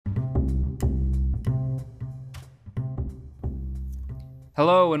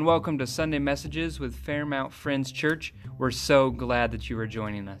Hello and welcome to Sunday Messages with Fairmount Friends Church. We're so glad that you are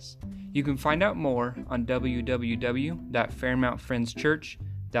joining us. You can find out more on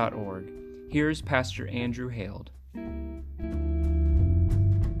www.fairmountfriendschurch.org. Here's Pastor Andrew Hald.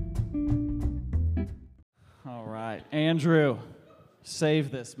 All right, Andrew, save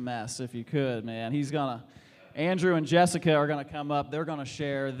this mess if you could, man. Andrew and Jessica are gonna come up. They're gonna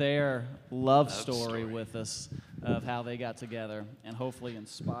share their love story with us of how they got together and hopefully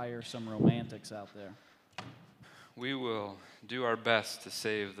inspire some romantics out there. We will do our best to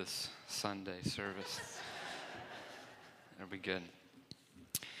save this Sunday service. It'll be good.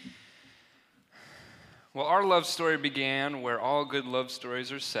 Well, our love story began where all good love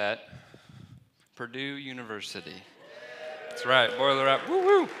stories are set, Purdue University. That's right, boiler up.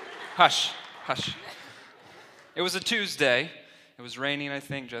 Woo-woo. Hush, hush. It was a Tuesday. It was raining, I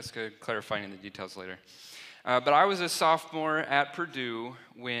think. Jessica clarifying the details later. But I was a sophomore at Purdue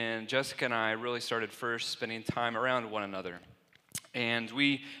when Jessica and I really started first spending time around one another. And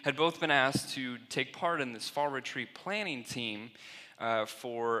we had both been asked to take part in this fall retreat planning team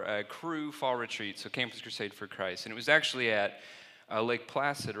for a Cru fall retreat, so Campus Crusade for Christ. And it was actually at Lake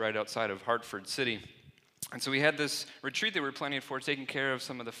Placid right outside of Hartford City. And so we had this retreat that we were planning for, taking care of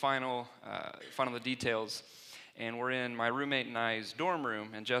some of the final details. And we're in my roommate and I's dorm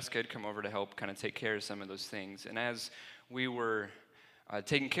room, and Jessica had come over to help kind of take care of some of those things. And as we were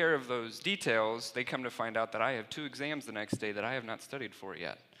taking care of those details, they come to find out that I have 2 exams the next day that I have not studied for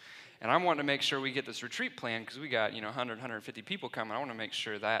yet. And I'm wanting to make sure we get this retreat planned because we got 100, 150 people coming. I want to make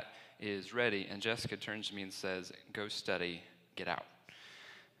sure that is ready. And Jessica turns to me and says, "Go study, get out."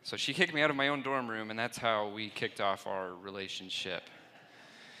 So she kicked me out of my own dorm room, and that's how we kicked off our relationship.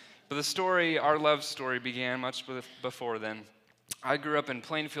 But the story, our love story, began much before then. I grew up in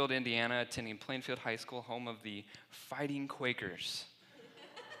Plainfield, Indiana, attending Plainfield High School, home of the Fighting Quakers.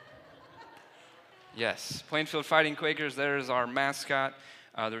 Yes, Plainfield Fighting Quakers, there is our mascot.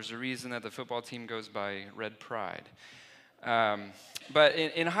 There's a reason that the football team goes by Red Pride. But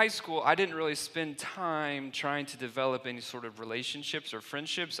in high school, I didn't really spend time trying to develop any sort of relationships or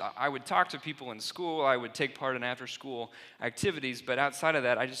friendships. I would talk to people in school. I would take part in after-school activities. But outside of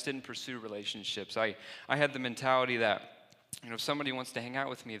that, I just didn't pursue relationships. I had the mentality that, if somebody wants to hang out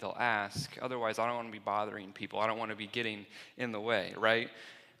with me, they'll ask. Otherwise, I don't want to be bothering people. I don't want to be getting in the way, right?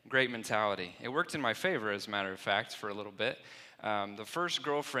 Great mentality. It worked in my favor, as a matter of fact, for a little bit. The first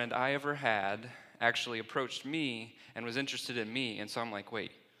girlfriend I ever had actually approached me and was interested in me. And so I'm like,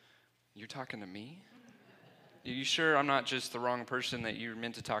 wait, you're talking to me? Are you sure I'm not just the wrong person that you're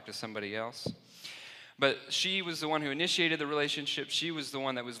meant to talk to somebody else? But she was the one who initiated the relationship. She was the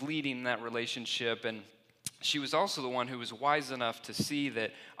one that was leading that relationship. And she was also the one who was wise enough to see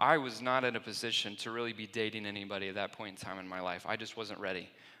that I was not in a position to really be dating anybody at that point in time in my life. I just wasn't ready.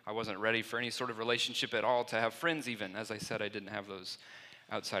 I wasn't ready for any sort of relationship at all, to have friends even. As I said, I didn't have those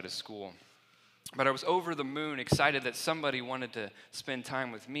outside of school. But I was over the moon, excited that somebody wanted to spend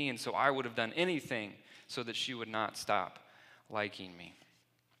time with me, and so I would have done anything so that she would not stop liking me.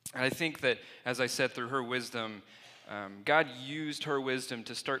 And I think that, as I said, through her wisdom, God used her wisdom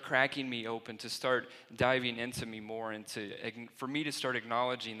to start cracking me open, to start diving into me more, and for me to start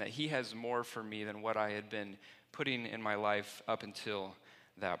acknowledging that He has more for me than what I had been putting in my life up until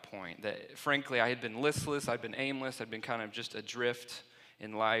that point. That, frankly, I had been listless, I'd been aimless, I'd been kind of just adrift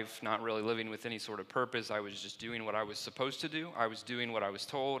in life, not really living with any sort of purpose. I was just doing what I was supposed to do. I was doing what I was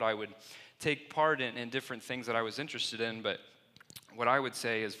told. I would take part in different things that I was interested in, but what I would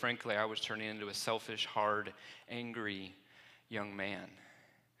say is, frankly, I was turning into a selfish, hard, angry young man.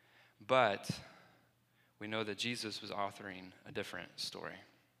 But we know that Jesus was authoring a different story.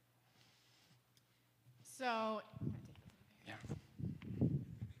 So, Yeah.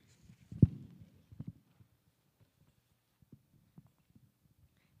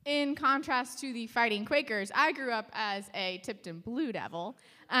 in contrast to the Fighting Quakers, I grew up as a Tipton Blue Devil.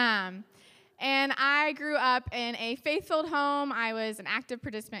 And I grew up in a faith-filled home. I was an active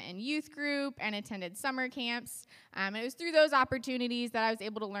participant in youth group and attended summer camps. It was through those opportunities that I was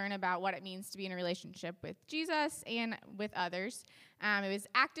able to learn about what it means to be in a relationship with Jesus and with others. It was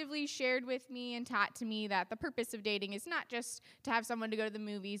actively shared with me and taught to me that the purpose of dating is not just to have someone to go to the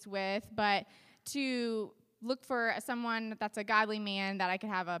movies with, but to look for someone that's a godly man that I could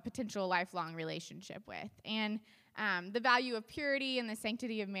have a potential lifelong relationship with. And the value of purity and the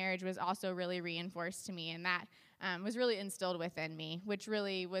sanctity of marriage was also really reinforced to me, and that was really instilled within me, which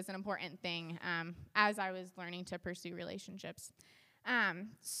really was an important thing as I was learning to pursue relationships.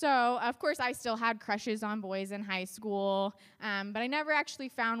 So, of course, I still had crushes on boys in high school, but I never actually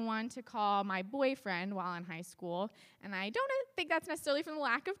found one to call my boyfriend while in high school. And I don't think that's necessarily from the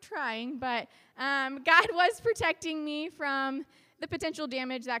lack of trying, but God was protecting me from the potential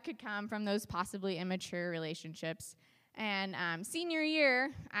damage that could come from those possibly immature relationships. And senior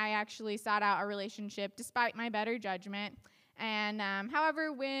year, I actually sought out a relationship despite my better judgment. And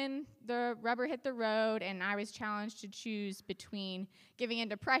however, when the rubber hit the road and I was challenged to choose between giving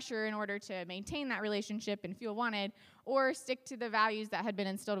into pressure in order to maintain that relationship and feel wanted, or stick to the values that had been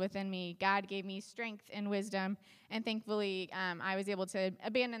instilled within me, God gave me strength and wisdom, and thankfully I was able to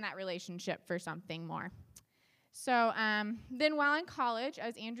abandon that relationship for something more. So then while in college,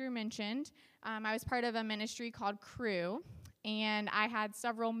 as Andrew mentioned, I was part of a ministry called Cru. And I had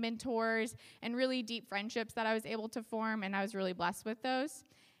several mentors and really deep friendships that I was able to form, and I was really blessed with those.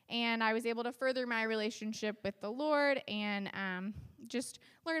 And I was able to further my relationship with the Lord and just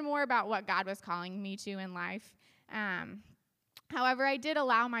learn more about what God was calling me to in life. However, I did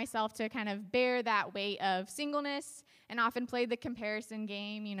allow myself to kind of bear that weight of singleness and often played the comparison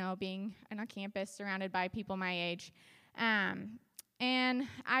game, being on a campus surrounded by people my age. And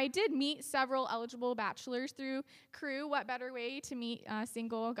I did meet several eligible bachelors through Cru. What better way to meet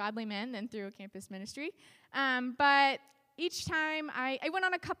single, godly men than through a campus ministry? But each time I went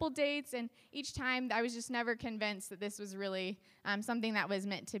on a couple dates, and each time I was just never convinced that this was really something that was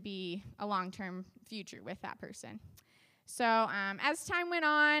meant to be a long-term future with that person. So as time went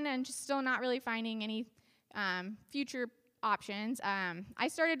on and just still not really finding any future options, I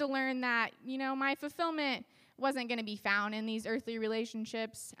started to learn that, my fulfillment wasn't going to be found in these earthly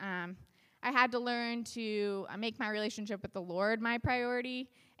relationships. I had to learn to make my relationship with the Lord my priority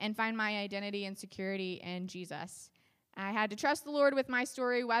and find my identity and security in Jesus. I had to trust the Lord with my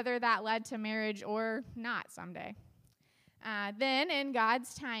story, whether that led to marriage or not someday. Then, in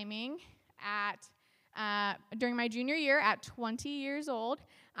God's timing, during my junior year, at 20 years old,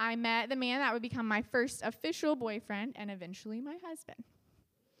 I met the man that would become my first official boyfriend and eventually my husband.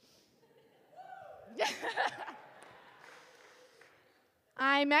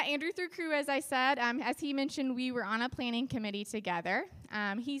 I met Andrew through Cru, as I said. As he mentioned, we were on a planning committee together.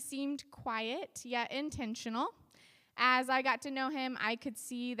 He seemed quiet, yet intentional. As I got to know him, I could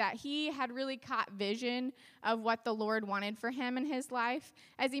see that he had really caught vision of what the Lord wanted for him in his life.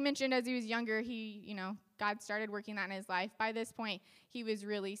 As he mentioned, as he was younger, God started working that in his life. By this point, he was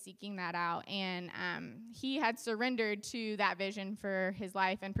really seeking that out, and he had surrendered to that vision for his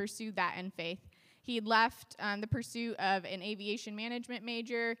life and pursued that in faith. He had left the pursuit of an aviation management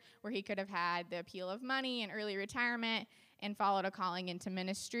major where he could have had the appeal of money and early retirement and followed a calling into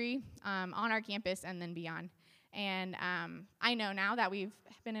ministry on our campus and then beyond. And I know now that we've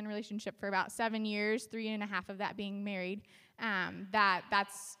been in a relationship for about 7 years, 3.5 of that being married,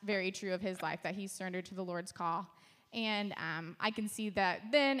 that's very true of his life, that he surrendered to the Lord's call. And I can see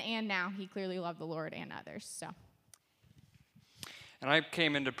that then and now he clearly loved the Lord and others. So. And I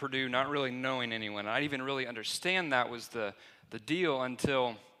came into Purdue not really knowing anyone. I didn't even really understand that was the deal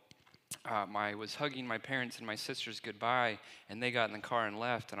until I was hugging my parents and my sisters goodbye, and they got in the car and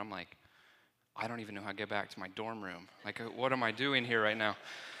left, and I'm like, I don't even know how to get back to my dorm room. Like, what am I doing here right now?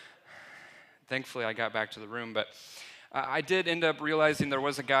 Thankfully, I got back to the room, but I did end up realizing there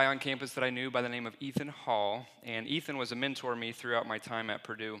was a guy on campus that I knew by the name of Ethan Hall, and Ethan was a mentor to me throughout my time at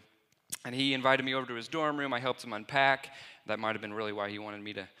Purdue. And he invited me over to his dorm room. I helped him unpack. That might have been really why he wanted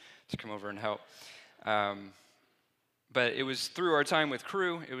me to come over and help. But it was through our time with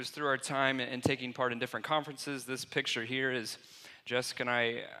Cru. It was through our time in taking part in different conferences. This picture here is Jessica and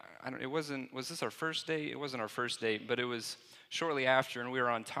I was this our first date? It wasn't our first date, but it was shortly after, and we were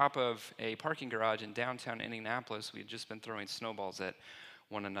on top of a parking garage in downtown Indianapolis. We had just been throwing snowballs at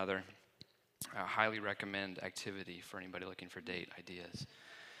one another. I highly recommend activity for anybody looking for date ideas.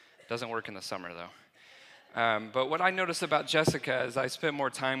 Doesn't work in the summer, though. But what I noticed about Jessica as I spent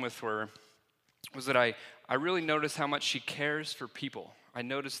more time with her was that I really noticed how much she cares for people. I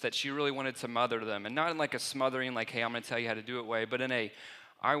noticed that she really wanted to mother them, and not in like a smothering, like, hey, I'm going to tell you how to do it way, but in a,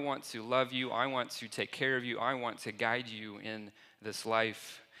 I want to love you, I want to take care of you, I want to guide you in this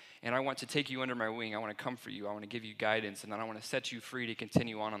life, and I want to take you under my wing. I want to comfort you, I want to give you guidance, and then I want to set you free to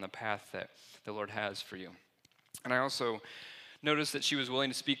continue on the path that the Lord has for you. And I also noticed that she was willing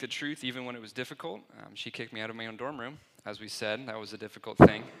to speak the truth even when it was difficult. She kicked me out of my own dorm room, as we said. That was a difficult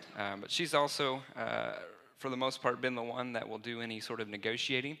thing. But she's also, for the most part, been the one that will do any sort of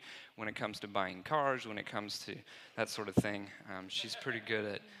negotiating when it comes to buying cars, when it comes to that sort of thing. She's pretty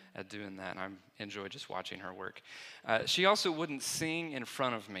good at doing that, and I enjoy just watching her work. She also wouldn't sing in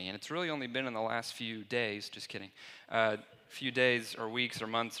front of me, and it's really only been in the last few days, just kidding, few days or weeks or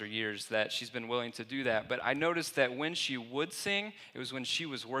months or years that she's been willing to do that. But I noticed that when she would sing, it was when she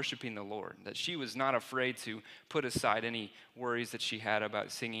was worshiping the Lord, that she was not afraid to put aside any worries that she had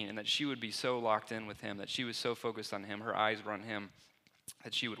about singing, and that she would be so locked in with him, that she was so focused on him, her eyes were on him,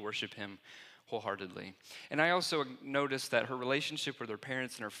 that she would worship him wholeheartedly. And I also noticed that her relationship with her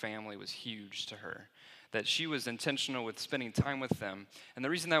parents and her family was huge to her, that she was intentional with spending time with them. And the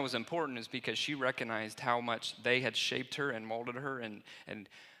reason that was important is because she recognized how much they had shaped her and molded her and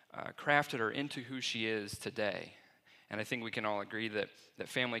crafted her into who she is today. And I think we can all agree that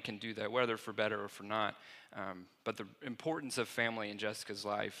family can do that, whether for better or for not. But the importance of family in Jessica's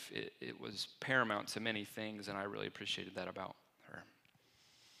life, it was paramount to many things, and I really appreciated that about her.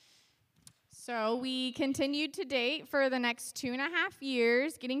 So we continued to date for the next 2.5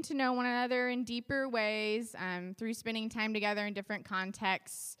 years, getting to know one another in deeper ways through spending time together in different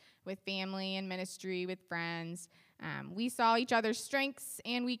contexts with family and ministry, with friends. We saw each other's strengths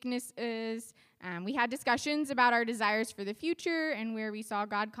and weaknesses. We had discussions about our desires for the future and where we saw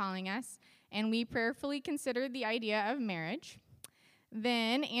God calling us. And we prayerfully considered the idea of marriage.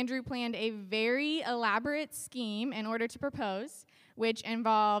 Then Andrew planned a very elaborate scheme in order to propose, which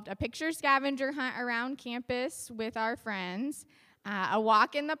involved a picture scavenger hunt around campus with our friends, a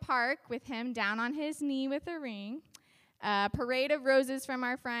walk in the park with him down on his knee with a ring, a parade of roses from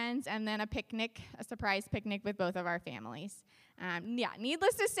our friends, and then a surprise picnic with both of our families.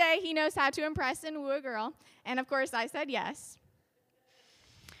 Needless to say, he knows how to impress and woo a girl, and of course I said yes.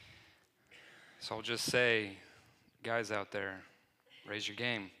 So I'll just say, guys out there, raise your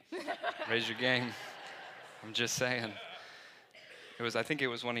game. Raise your game. I'm just saying. I think it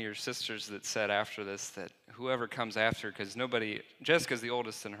was one of your sisters that said after this that whoever comes after, because Jessica's the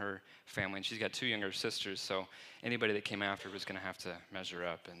oldest in her family, and she's got 2 younger sisters, so anybody that came after was going to have to measure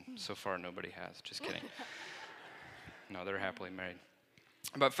up, and so far nobody has. Just kidding. No, they're happily married.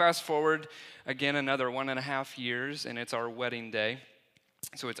 But fast forward, again, another 1.5 years, and it's our wedding day.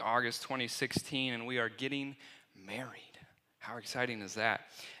 So it's August 2016, and we are getting married. How exciting is that?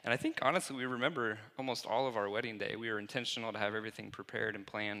 And I think, honestly, we remember almost all of our wedding day. We were intentional to have everything prepared and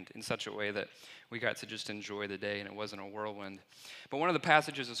planned in such a way that we got to just enjoy the day, and it wasn't a whirlwind. But one of the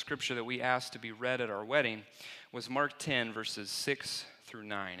passages of Scripture that we asked to be read at our wedding was Mark 10, verses 6 through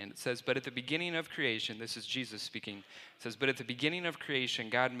 9. And it says, "But at the beginning of creation," this is Jesus speaking, it says, "But at the beginning of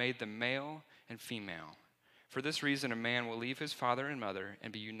creation, God made them male and female. For this reason, a man will leave his father and mother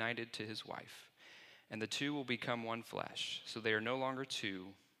and be united to his wife, and the two will become one flesh. So they are no longer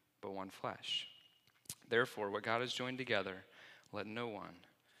two, but one flesh. Therefore, what God has joined together, let no one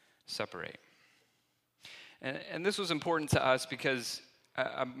separate." And this was important to us because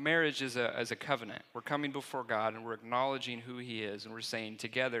a marriage is a covenant. We're coming before God, and we're acknowledging who he is, and we're saying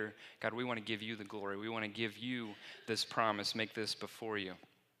together, God, we want to give you the glory. We want to give you this promise, make this before you.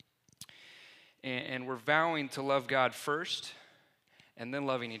 And we're vowing to love God first, and then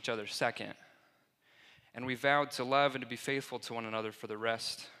loving each other second. And we vowed to love and to be faithful to one another for the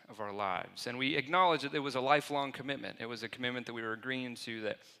rest of our lives. And we acknowledged that it was a lifelong commitment. It was a commitment that we were agreeing to,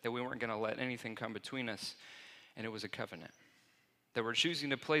 that we weren't going to let anything come between us. And it was a covenant. That we're choosing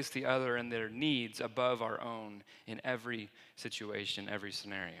to place the other and their needs above our own in every situation, every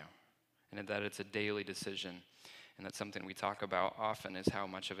scenario. And that it's a daily decision. And that's something we talk about often, is how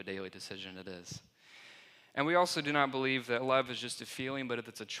much of a daily decision it is. And we also do not believe that love is just a feeling, but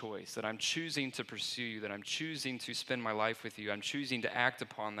it's a choice, that I'm choosing to pursue you, that I'm choosing to spend my life with you. I'm choosing to act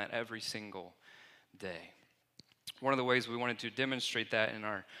upon that every single day. One of the ways we wanted to demonstrate that in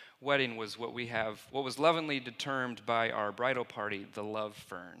our wedding was what was lovingly termed by our bridal party, the love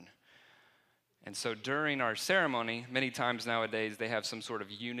fern. And so during our ceremony, many times nowadays, they have some sort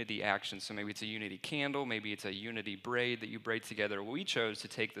of unity action. So maybe it's a unity candle, maybe it's a unity braid that you braid together. We chose to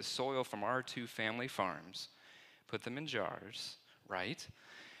take the soil from our 2 family farms, put them in jars, right?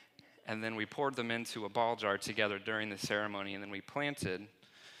 And then we poured them into a ball jar together during the ceremony, and then we planted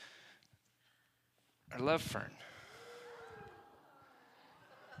our love fern.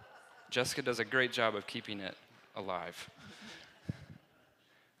 Jessica does a great job of keeping it alive.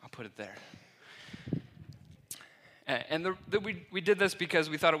 I'll put it there. And we did this because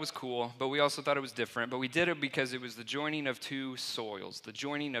we thought it was cool, but we also thought it was different. But we did it because it was the joining of 2 soils, the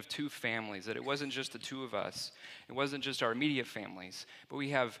joining of 2 families, that it wasn't just the 2 of us. It wasn't just our immediate families, but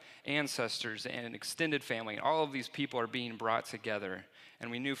we have ancestors and an extended family. And all of these people are being brought together.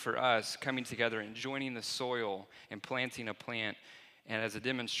 And we knew for us, coming together and joining the soil and planting a plant, and as a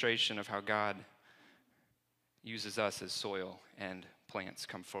demonstration of how God uses us as soil and plants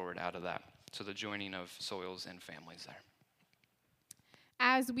come forward out of that. So the joining of soils and families there.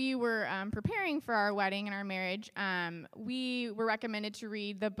 As we were preparing for our wedding and our marriage, we were recommended to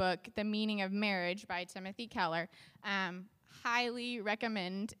read the book, The Meaning of Marriage by Timothy Keller. Highly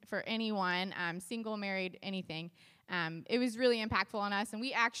recommend for anyone, single, married, anything. It was really impactful on us, and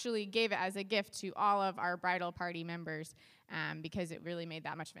we actually gave it as a gift to all of our bridal party members because it really made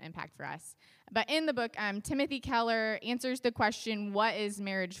that much of an impact for us. But in the book, Timothy Keller answers the question, what is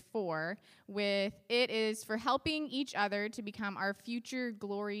marriage for? With, it is for helping each other to become our future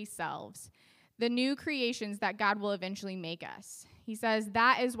glory selves, the new creations that God will eventually make us. He says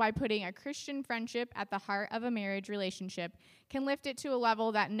that is why putting a Christian friendship at the heart of a marriage relationship can lift it to a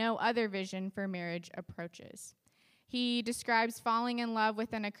level that no other vision for marriage approaches. He describes falling in love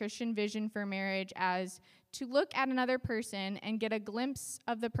within a Christian vision for marriage as to look at another person and get a glimpse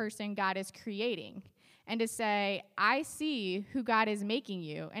of the person God is creating, and to say, I see who God is making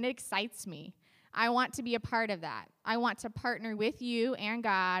you, and it excites me. I want to be a part of that. I want to partner with you and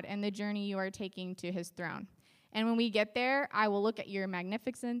God in the journey you are taking to his throne. And when we get there, I will look at your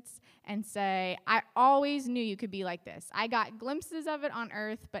magnificence and say, I always knew you could be like this. I got glimpses of it on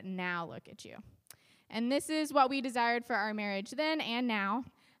earth, but now look at you. And this is what we desired for our marriage then and now.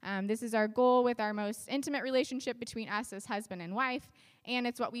 This is our goal with our most intimate relationship between us as husband and wife, and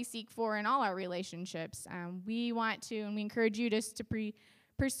it's what we seek for in all our relationships. We want to, and we encourage you just to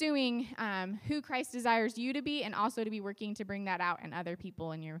pursuing who Christ desires you to be, and also to be working to bring that out in other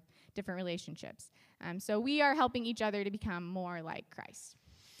people in your different relationships. So we are helping each other to become more like Christ.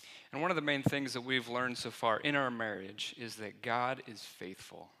 And one of the main things that we've learned so far in our marriage is that God is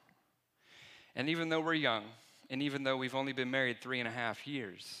faithful. And even though we're young, and even though we've only been married 3.5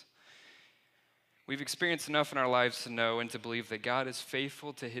 years, we've experienced enough in our lives to know and to believe that God is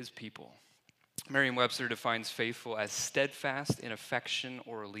faithful to his people. Merriam-Webster defines faithful as steadfast in affection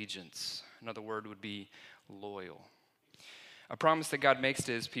or allegiance. Another word would be loyal. A promise that God makes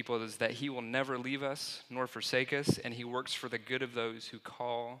to his people is that he will never leave us nor forsake us, and he works for the good of those who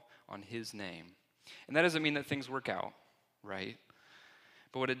call on his name. And that doesn't mean that things work out, right?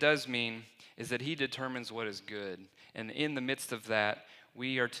 But what it does mean is that he determines what is good. And in the midst of that,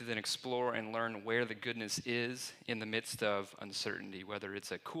 we are to then explore and learn where the goodness is in the midst of uncertainty, whether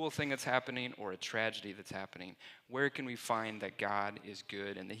it's a cool thing that's happening or a tragedy that's happening. Where can we find that God is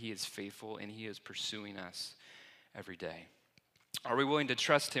good and that he is faithful and he is pursuing us every day? Are we willing to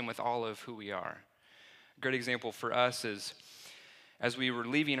trust him with all of who we are? A great example for us is as we were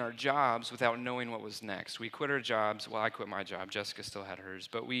leaving our jobs without knowing what was next. We quit our jobs. Well, I quit my job. Jessica still had hers.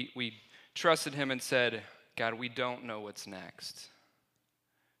 But we trusted him and said, God, we don't know what's next.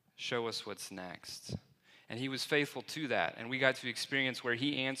 Show us what's next. And he was faithful to that. And we got to experience where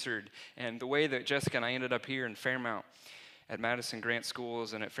he answered. And the way that Jessica and I ended up here in Fairmount at Madison Grant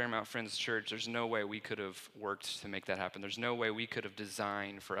Schools and at Fairmount Friends Church, there's no way we could have worked to make that happen. There's no way we could have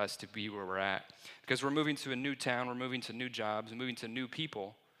designed for us to be where we're at. Because we're moving to a new town, we're moving to new jobs, we're moving to new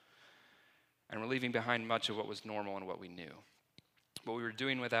people, and we're leaving behind much of what was normal and what we knew. But we were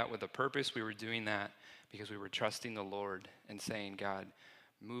doing with that with a purpose. We were doing that because we were trusting the Lord and saying, God,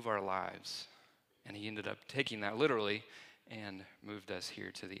 move our lives. And he ended up taking that literally and moved us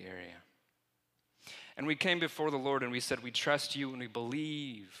here to the area. And we came before the Lord and we said, we trust you and we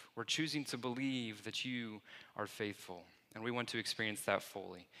believe. We're choosing to believe that you are faithful. And we want to experience that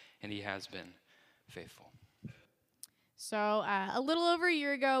fully. And he has been faithful. So a little over a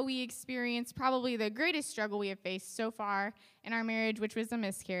year ago, we experienced probably the greatest struggle we have faced so far in our marriage, which was a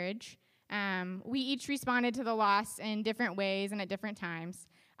miscarriage. We each responded to the loss in different ways and at different times.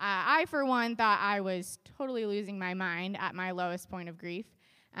 I, for one, thought I was totally losing my mind at my lowest point of grief.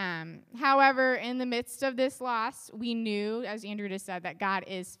 However, in the midst of this loss, we knew, as Andrew just said, that God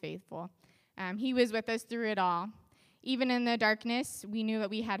is faithful. He was with us through it all. Even in the darkness, we knew that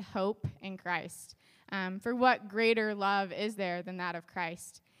we had hope in Christ. For what greater love is there than that of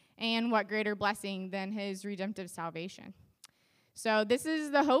Christ? And what greater blessing than his redemptive salvation? So this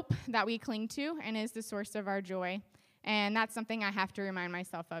is the hope that we cling to and is the source of our joy. And that's something I have to remind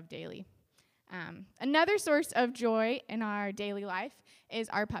myself of daily. Another source of joy in our daily life is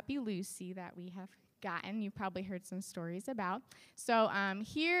our puppy Lucy that we have gotten. You've probably heard some stories about. So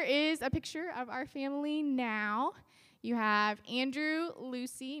here is a picture of our family now. You have Andrew,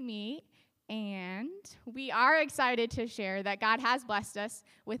 Lucy, me, and we are excited to share that God has blessed us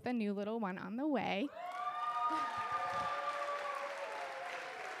with a new little one on the way.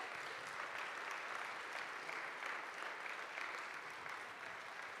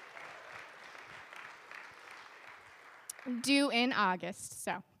 due in August.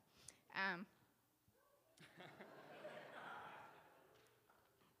 So,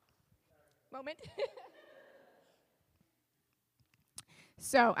 moment.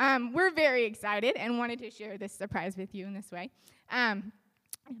 So, we're very excited and wanted to share this surprise with you in this way.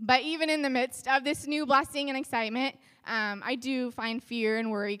 But even in the midst of this new blessing and excitement, I do find fear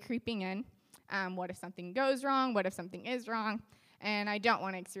and worry creeping in. What if something goes wrong? What if something is wrong? And I don't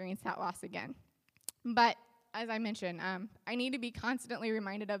want to experience that loss again. But as I mentioned, I need to be constantly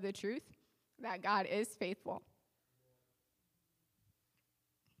reminded of the truth that God is faithful.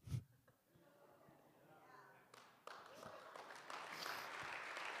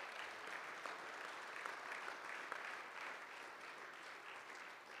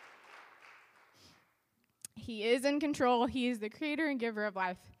 He is in control. He is the creator and giver of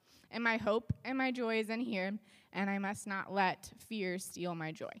life. And my hope and my joy is in Him, and I must not let fear steal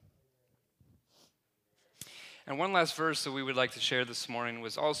my joy. And one last verse that we would like to share this morning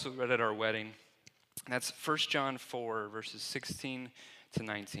was also read at our wedding. That's 1 John 4, verses 16 to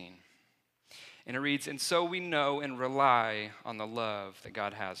 19. And it reads, "And so we know and rely on the love that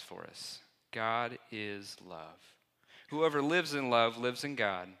God has for us. God is love. Whoever lives in love lives in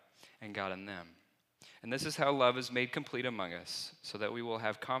God, and God in them. And this is how love is made complete among us, so that we will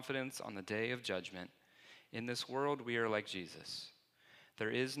have confidence on the day of judgment. In this world we are like Jesus.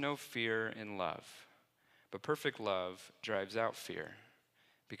 There is no fear in love, but perfect love drives out fear,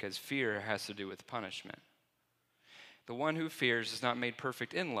 because fear has to do with punishment. The one who fears is not made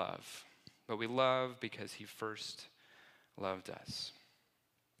perfect in love, but we love because He first loved us."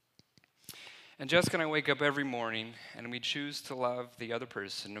 And Jessica and I wake up every morning, and we choose to love the other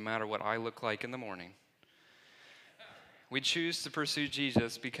person no matter what I look like in the morning. We choose to pursue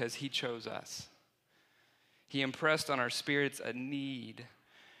Jesus because He chose us. He impressed on our spirits a need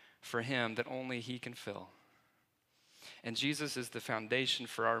for Him that only He can fill. And Jesus is the foundation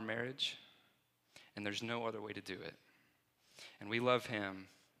for our marriage, and there's no other way to do it. And we love Him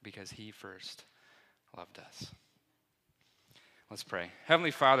because He first loved us. Let's pray.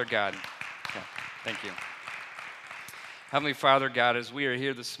 Heavenly Father, God, thank you. Heavenly Father, God, as we are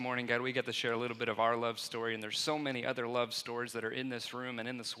here this morning, God, we get to share a little bit of our love story, and there's so many other love stories that are in this room and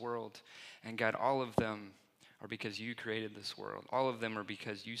in this world. And God, all of them are because You created this world. All of them are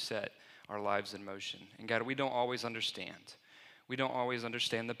because You set our lives in motion. And God, we don't always understand. We don't always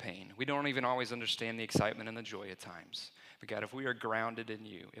understand the pain. We don't even always understand the excitement and the joy at times. But God, if we are grounded in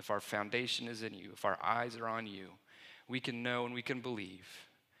You, if our foundation is in You, if our eyes are on You, we can know and we can believe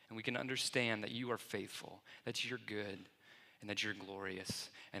and we can understand that You are faithful, that You're good, and that You're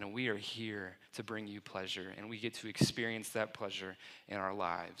glorious, and we are here to bring You pleasure, and we get to experience that pleasure in our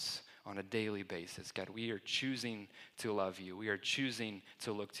lives on a daily basis. God, we are choosing to love You. We are choosing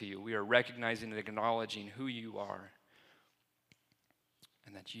to look to You. We are recognizing and acknowledging who You are,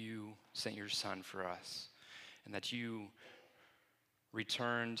 and that You sent Your Son for us, and that You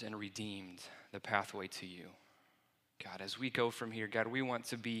returned and redeemed the pathway to You. God, as we go from here, God, we want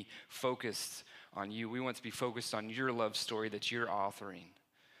to be focused on You. We want to be focused on Your love story that You're authoring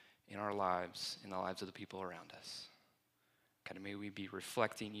in our lives, in the lives of the people around us. God, may we be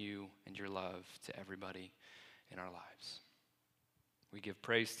reflecting You and Your love to everybody in our lives. We give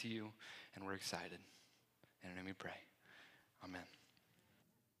praise to You, and we're excited. In your name we pray. Amen.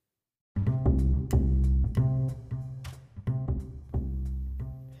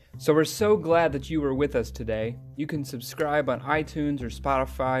 So we're so glad that you were with us today. You can subscribe on iTunes or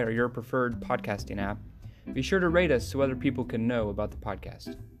Spotify or your preferred podcasting app. Be sure to rate us so other people can know about the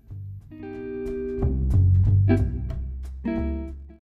podcast.